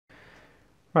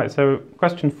Right, so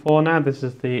question 4 now, this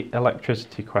is the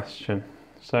electricity question.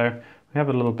 So we have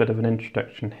a little bit of an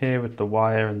introduction here with the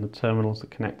wire and the terminals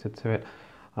that are connected to it,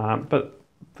 but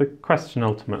the question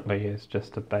ultimately is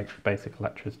just a basic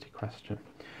electricity question.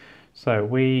 So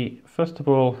we first of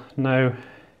all know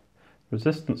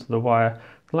resistance of the wire,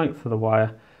 the length of the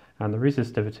wire, and the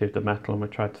resistivity of the metal, and we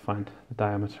tried to find the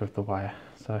diameter of the wire.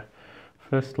 So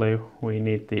firstly we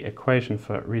need the equation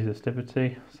for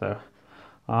resistivity, so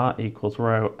R equals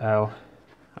rho L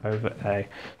over A.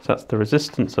 So that's the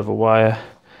resistance of a wire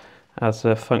as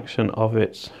a function of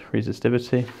its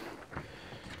resistivity,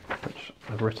 which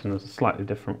I've written as a slightly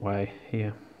different way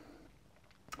here,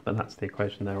 but that's the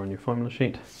equation there on your formula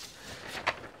sheet.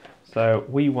 So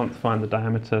we want to find the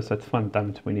diameter, so to find the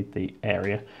diameter we need the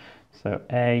area. So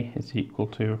A is equal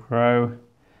to rho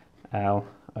L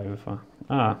over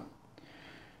R.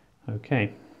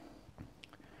 Okay,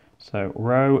 so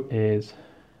rho is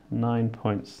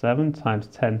 9.7 times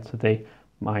 10 to the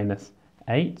minus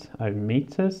 8 ohm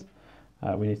meters.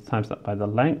 We need to times that by the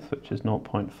length, which is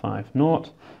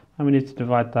 0.50, and we need to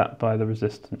divide that by the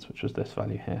resistance, which was this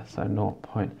value here, so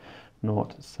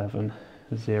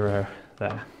 0.070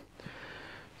 there.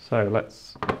 So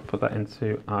let's put that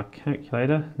into our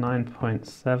calculator.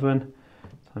 9.7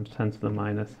 times 10 to the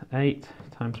minus 8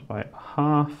 times by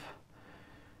half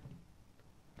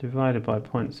divided by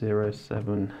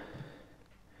 0.07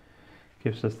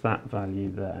 gives us that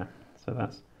value there. So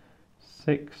that's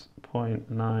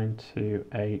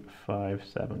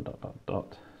 6.92857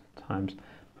 times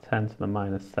 10 to the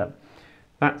minus 7.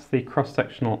 That's the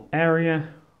cross-sectional area.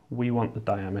 We want the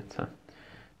diameter.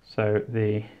 So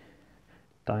the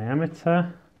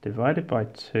diameter divided by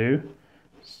 2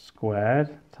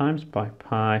 squared times by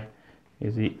pi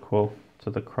is equal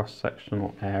to the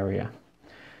cross-sectional area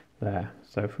there.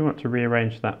 So if we want to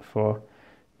rearrange that for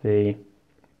the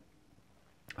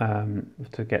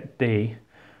to get D,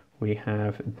 we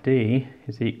have D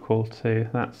is equal to,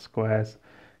 that squares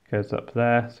goes up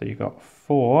there, so you've got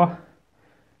 4A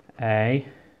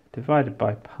divided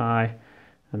by pi,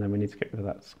 and then we need to get rid of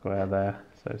that square there,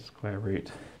 so square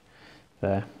root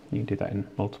there. You can do that in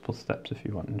multiple steps if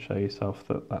you want and show yourself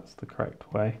that that's the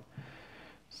correct way.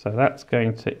 So that's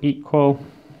going to equal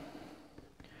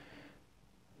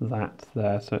that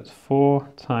there, so it's 4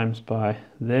 times by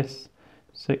this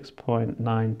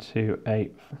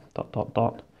 6.928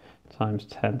 times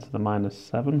 10 to the minus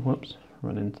 7, whoops,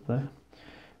 run into there,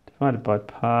 divided by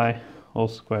pi, all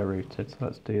square rooted. So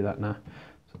let's do that now.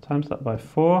 So times that by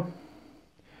 4,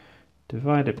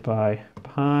 divided by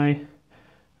pi,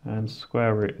 and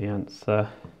square root the answer,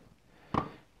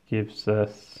 gives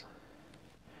us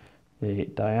the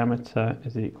diameter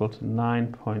is equal to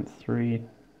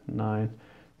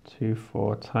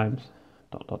 9.3924 times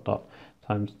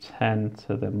times 10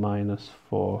 to the minus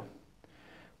 4.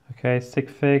 Okay, sig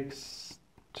figs,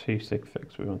 2 sig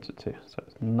figs we wanted to. So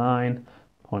it's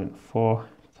 9.4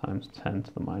 times 10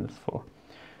 to the minus 4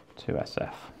 to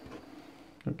SF.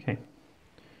 Okay.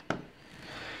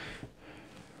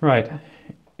 Right.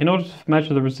 In order to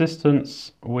measure the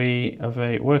resistance of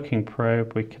a working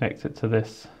probe, we connect it to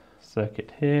this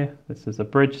circuit here. This is a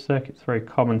bridge circuit. It's a very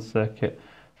common circuit.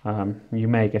 You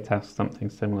may get asked something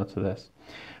similar to this.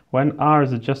 When R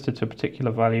is adjusted to a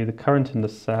particular value, the current in the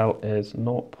cell is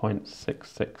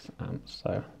 0.66 amps.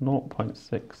 So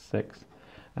 0.66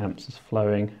 amps is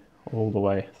flowing all the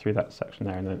way through that section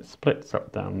there, and then it splits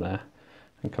up down there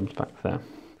and comes back there.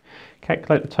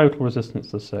 Calculate the total resistance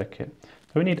of the circuit.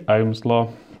 So we need Ohm's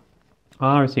law.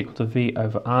 R is equal to V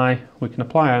over I. We can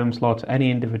apply Ohm's law to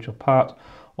any individual part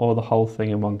or the whole thing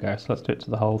in one go. So let's do it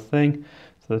to the whole thing.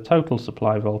 So the total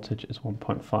supply voltage is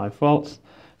 1.5 volts.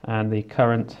 And the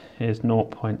current is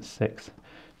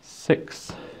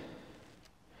 0.66.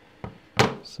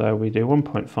 So we do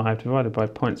 1.5 divided by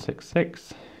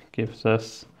 0.66 gives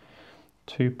us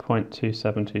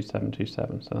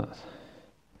 2.272727. So that's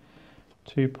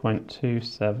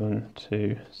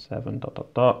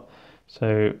 2.2727 ...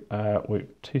 So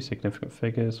with two significant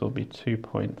figures will be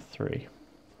 2.3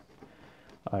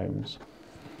 ohms.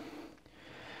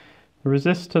 The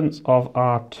resistance of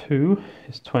R2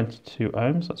 is 22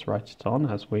 ohms. Let's write it on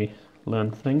as we learn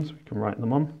things. We can write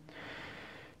them on.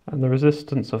 And the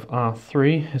resistance of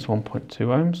R3 is 1.2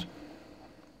 ohms.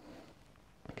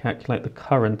 Calculate the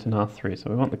current in R3.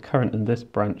 So we want the current in this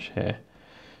branch here.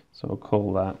 So we'll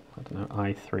call that, I don't know,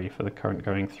 I3 for the current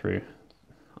going through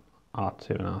R2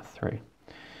 and R3.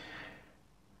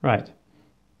 Right.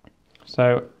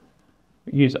 So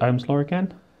use Ohm's law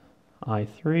again.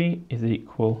 I3 is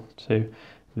equal to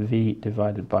V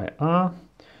divided by R.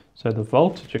 So the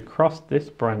voltage across this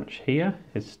branch here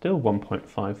is still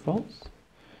 1.5 volts.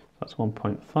 that's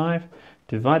 1.5,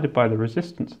 divided by the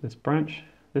resistance of this branch.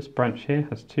 This branch here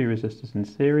has two resistors in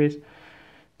series. To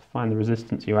find the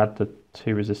resistance, you add the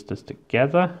two resistors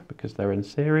together because they're in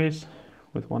series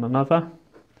with one another.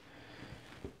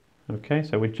 Okay,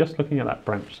 so we're just looking at that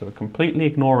branch, so we're completely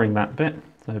ignoring that bit.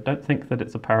 So don't think that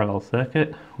it's a parallel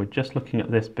circuit. We're just looking at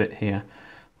this bit here,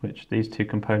 which these two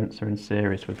components are in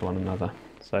series with one another.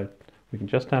 So we can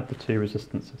just add the two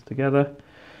resistances together.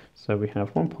 So we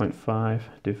have 1.5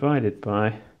 divided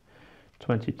by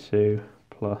 22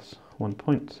 plus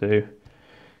 1.2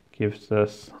 gives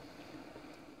us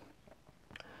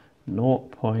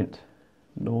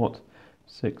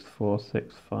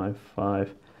 0.064655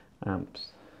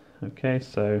 amps. Okay,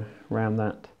 so round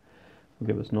that will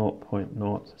give us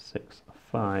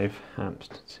 0.065 amps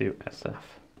to SF.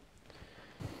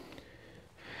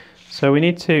 So we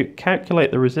need to calculate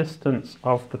the resistance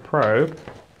of the probe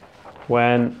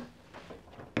when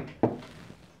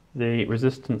the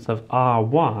resistance of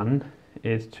R1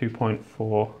 is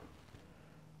 2.4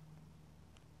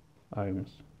 ohms.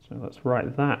 So let's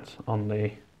write that on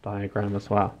the diagram as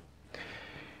well.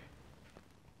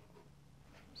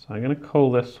 So I'm going to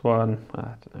call this one, I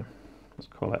don't know, let's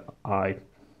call it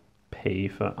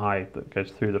IP for I that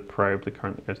goes through the probe, the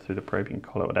current that goes through the probe, you can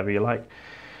call it whatever you like.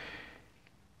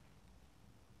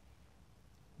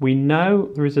 We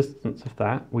know the resistance of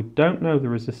that, we don't know the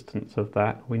resistance of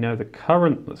that, we know the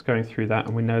current that's going through that,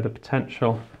 and we know the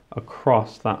potential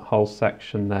across that whole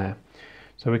section there.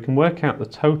 So we can work out the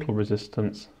total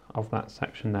resistance of that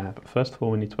section there, but first of all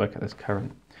we need to work out this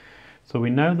current. So we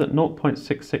know that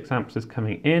 0.66 amps is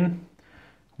coming in,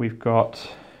 we've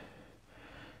got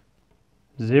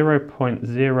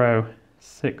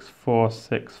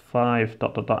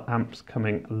 0.06465 ... amps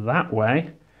coming that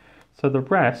way, so the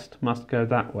rest must go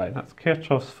that way. That's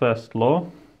Kirchhoff's first law,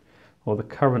 or the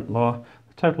current law.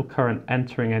 The total current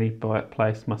entering any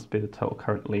place must be the total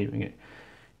current leaving it.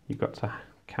 You've got to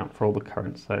count for all the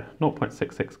currents, so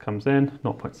 0.66 comes in,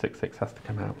 0.66 has to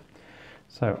come out.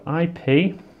 So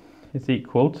IP is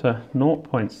equal to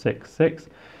 0.66,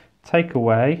 take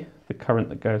away the current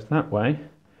that goes that way,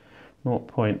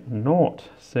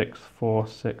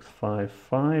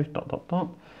 0.06465 ...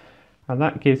 and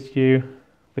that gives you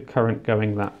the current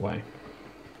going that way.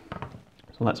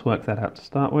 So let's work that out to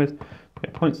start with. We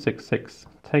get 0.66,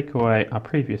 take away our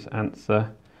previous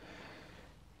answer,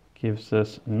 gives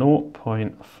us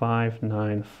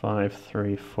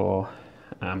 0.59534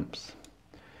 amps.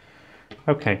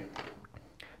 Okay.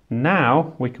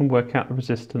 Now we can work out the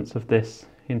resistance of this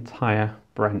entire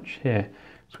branch here.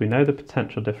 So we know the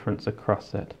potential difference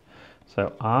across it.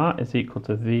 So R is equal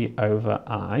to V over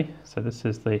I. So this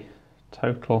is the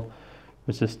total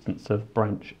resistance of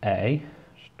branch A.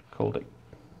 Should have called it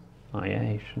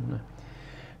IA, shouldn't I?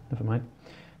 Never mind.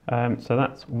 So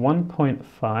that's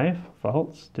 1.5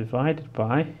 volts divided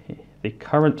by the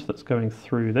current that's going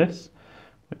through this,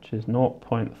 which is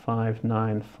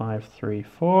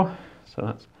 0.59534. So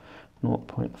that's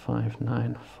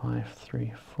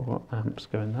 0.59534 amps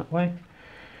going that way.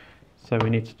 So we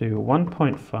need to do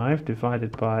 1.5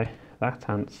 divided by that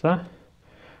answer,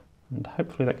 and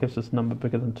hopefully that gives us a number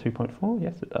bigger than 2.4.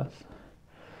 Yes, it does.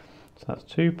 So that's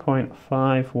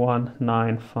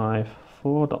 2.5195 ...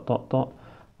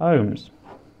 ohms.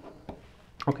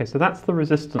 Okay, so that's the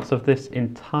resistance of this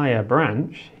entire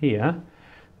branch here,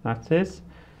 that is.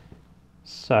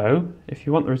 So if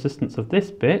you want the resistance of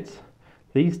this bit,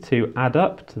 these two add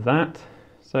up to that,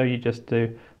 so you just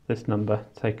do this number,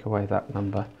 take away that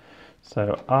number.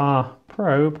 So our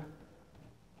probe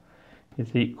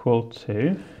is equal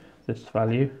to this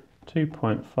value,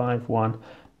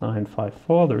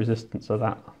 2.51954, the resistance of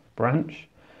that branch,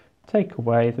 take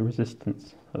away the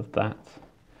resistance of that.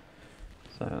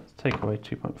 So let's take away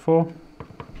 2.4,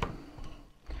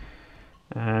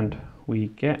 and we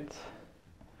get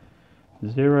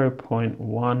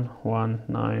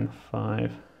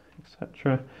 0.1195,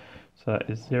 etc. So that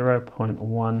is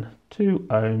 0.12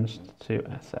 ohms to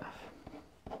SF.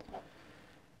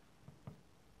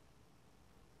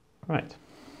 Right.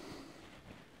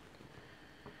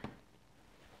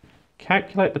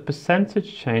 Calculate the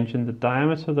percentage change in the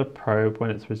diameter of the probe when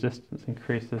its resistance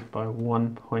increases by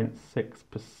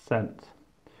 1.6%.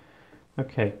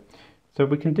 Okay, so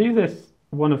we can do this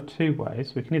one of two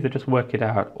ways. We can either just work it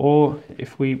out, or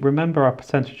if we remember our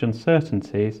percentage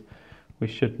uncertainties, we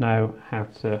should know how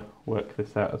to work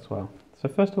this out as well. So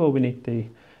first of all, we need the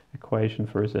equation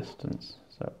for resistance.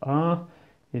 So R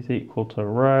is equal to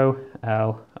rho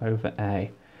L over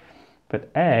A. But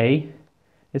A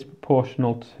is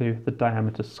proportional to the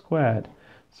diameter squared.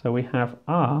 So we have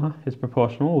R is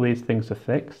proportional, all these things are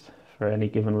fixed for any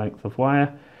given length of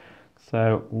wire.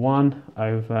 So 1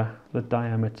 over the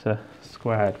diameter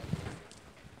squared.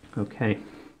 Okay,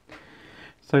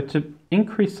 so to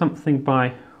increase something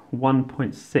by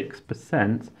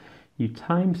 1.6%, you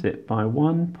times it by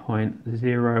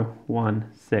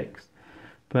 1.016.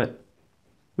 But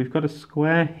we've got a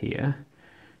square here,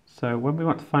 so when we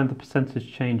want to find the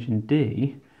percentage change in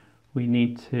D, we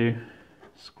need to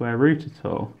square root it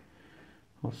all,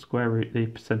 or square root the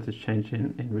percentage change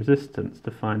in resistance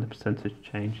to find the percentage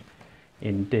change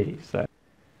in D.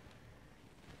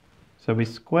 So we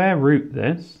square root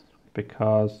this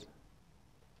because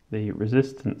the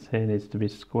resistance here needs to be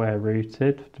square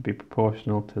rooted to be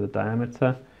proportional to the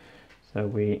diameter. So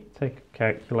we take a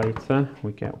calculator,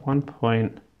 we get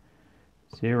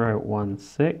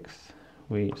 1.016,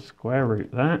 we square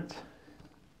root that,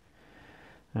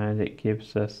 and it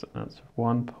gives us, that's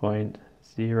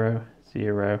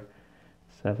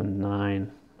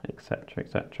 1.0079, etc.,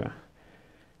 etc.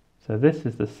 So this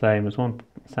is the same as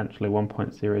essentially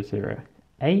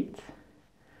 1.008,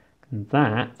 and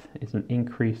that is an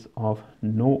increase of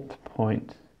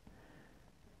 0.8%.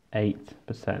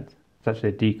 It's actually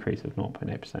a decrease of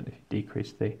 0.8%. If you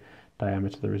decrease the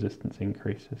diameter, the resistance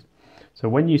increases. So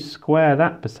when you square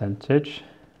that percentage,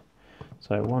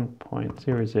 so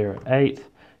 1.008,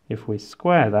 if we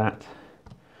square that,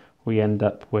 we end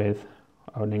up with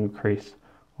an increase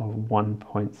of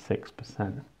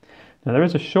 1.6%. Now there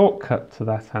is a shortcut to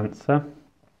that answer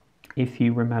if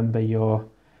you remember your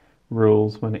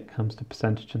rules when it comes to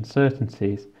percentage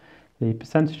uncertainties. The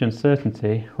percentage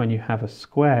uncertainty, when you have a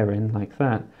square in like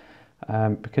that,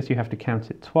 because you have to count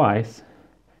it twice,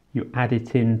 you add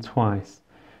it in twice.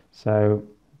 So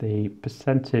the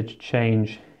percentage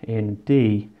change in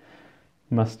D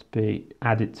must be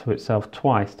added to itself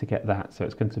twice to get that. So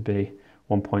it's going to be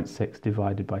 1.6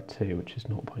 divided by 2, which is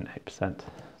 0.8%. So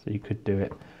you could do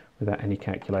it without any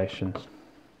calculations.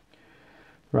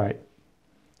 Right.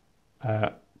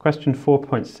 Question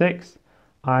 4.6.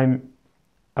 A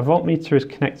voltmeter is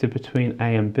connected between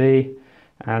A and B,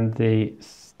 and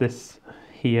this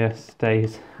here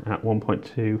stays at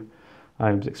 1.2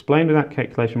 ohms. Explain without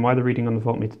calculation why the reading on the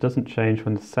voltmeter doesn't change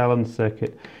when the cell in the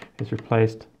circuit is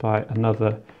replaced by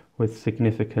another with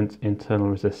significant internal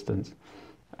resistance.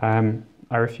 I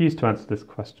refuse to answer this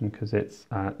question because it's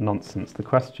nonsense. The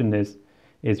question is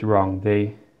wrong.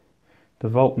 The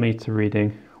voltmeter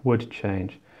reading would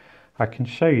change. I can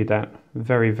show you that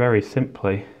very, very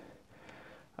simply.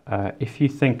 If you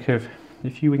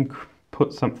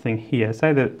put something here,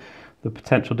 say that the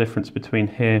potential difference between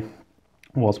here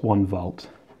was 1 volt.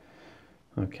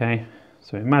 Okay,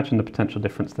 so imagine the potential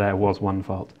difference there was 1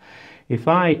 volt. If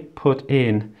I put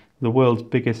in the world's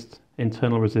biggest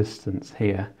internal resistance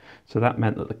here, so that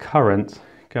meant that the current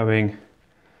going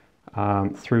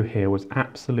through here was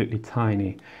absolutely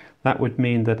tiny. That would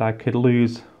mean that I could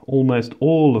lose almost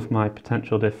all of my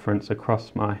potential difference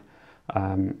across my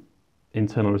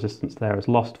internal resistance there as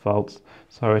lost volts,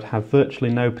 so I would have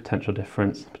virtually no potential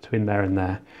difference between there and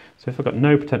there. So if I've got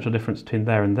no potential difference between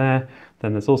there and there,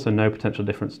 then there's also no potential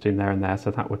difference between there and there, so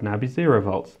that would now be 0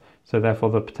 volts. So therefore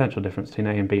the potential difference between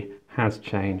A and B has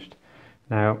changed.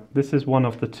 Now this is one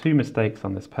of the 2 mistakes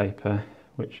on this paper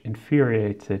which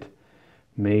infuriated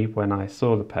me when I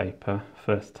saw the paper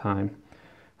first time,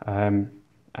 and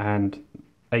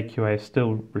AQA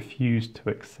still refused to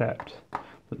accept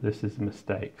that this is a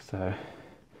mistake,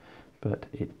 but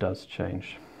it does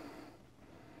change.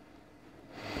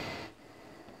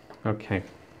 Okay.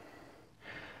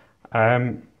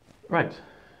 Right,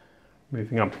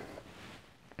 moving on.